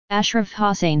Ashraf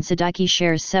Hossain Siddiky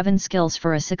shares 7 skills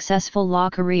for a successful law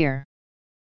career.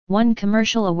 1.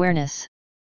 Commercial awareness.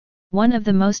 One of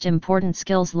the most important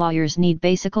skills lawyers need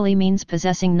basically means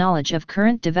possessing knowledge of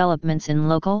current developments in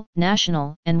local,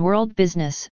 national, and world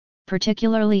business,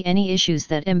 particularly any issues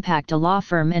that impact a law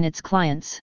firm and its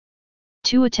clients.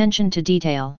 2. Attention to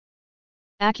detail.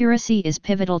 Accuracy is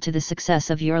pivotal to the success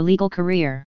of your legal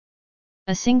career.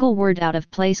 A single word out of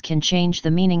place can change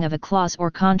the meaning of a clause or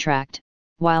contract,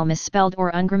 while misspelled or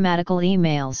ungrammatical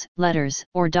emails, letters,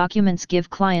 or documents give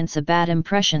clients a bad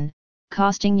impression,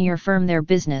 costing your firm their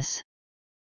business.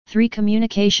 3.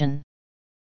 Communication.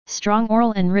 Strong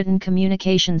oral and written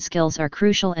communication skills are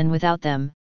crucial, and without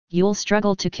them, you'll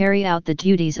struggle to carry out the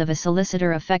duties of a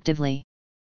solicitor effectively.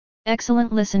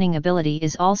 Excellent listening ability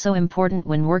is also important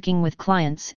when working with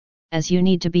clients, as you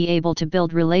need to be able to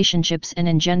build relationships and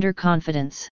engender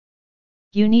confidence.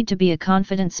 You need to be a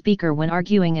confident speaker when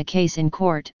arguing a case in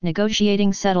court,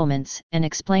 negotiating settlements, and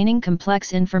explaining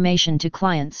complex information to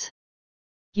clients.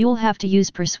 You'll have to use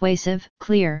persuasive,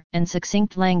 clear, and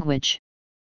succinct language.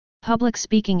 Public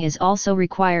speaking is also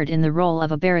required in the role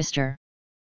of a barrister.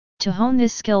 To hone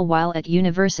this skill while at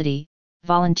university,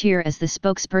 volunteer as the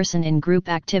spokesperson in group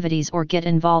activities or get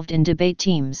involved in debate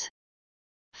teams.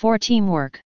 4.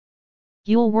 Teamwork.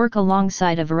 You'll work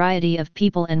alongside a variety of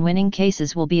people, and winning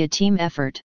cases will be a team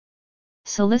effort.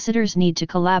 Solicitors need to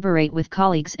collaborate with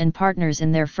colleagues and partners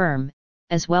in their firm,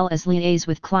 as well as liaise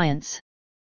with clients.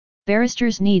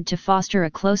 Barristers need to foster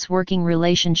a close working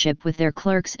relationship with their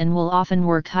clerks and will often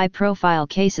work high-profile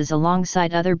cases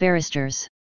alongside other barristers.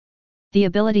 The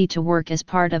ability to work as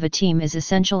part of a team is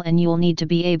essential, and you'll need to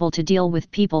be able to deal with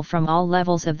people from all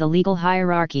levels of the legal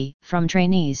hierarchy, from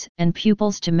trainees and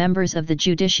pupils to members of the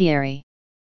judiciary.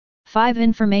 5.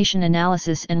 Information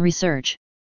analysis and research.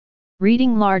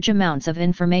 Reading large amounts of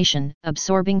information,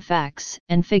 absorbing facts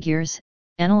and figures,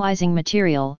 analyzing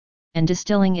material, and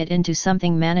distilling it into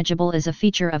something manageable is a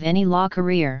feature of any law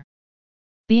career.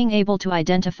 Being able to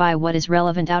identify what is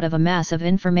relevant out of a mass of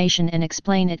information and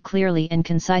explain it clearly and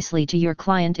concisely to your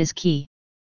client is key.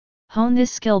 Hone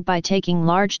this skill by taking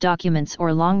large documents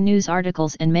or long news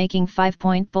articles and making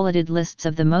 5-point bulleted lists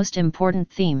of the most important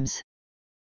themes.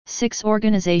 6.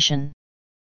 Organization.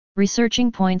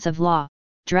 Researching points of law,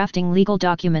 drafting legal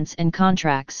documents and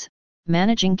contracts,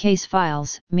 managing case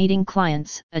files, meeting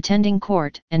clients, attending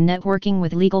court, and networking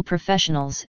with legal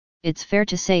professionals. It's fair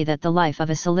to say that the life of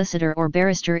a solicitor or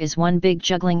barrister is one big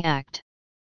juggling act.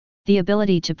 The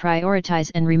ability to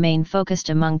prioritize and remain focused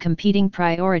among competing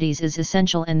priorities is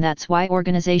essential, and that's why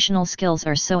organizational skills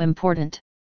are so important.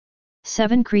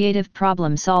 7. Creative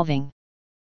problem solving.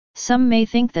 Some may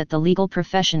think that the legal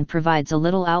profession provides a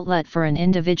little outlet for an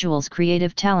individual's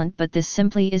creative talent, but this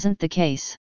simply isn't the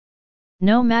case.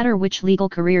 No matter which legal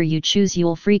career you choose,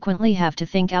 you'll frequently have to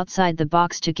think outside the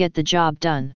box to get the job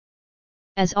done.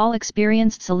 As all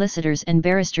experienced solicitors and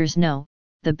barristers know,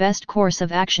 the best course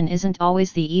of action isn't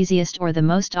always the easiest or the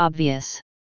most obvious.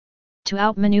 To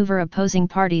outmaneuver opposing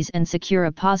parties and secure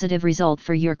a positive result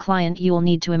for your client, you will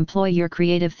need to employ your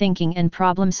creative thinking and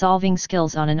problem-solving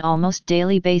skills on an almost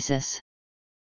daily basis.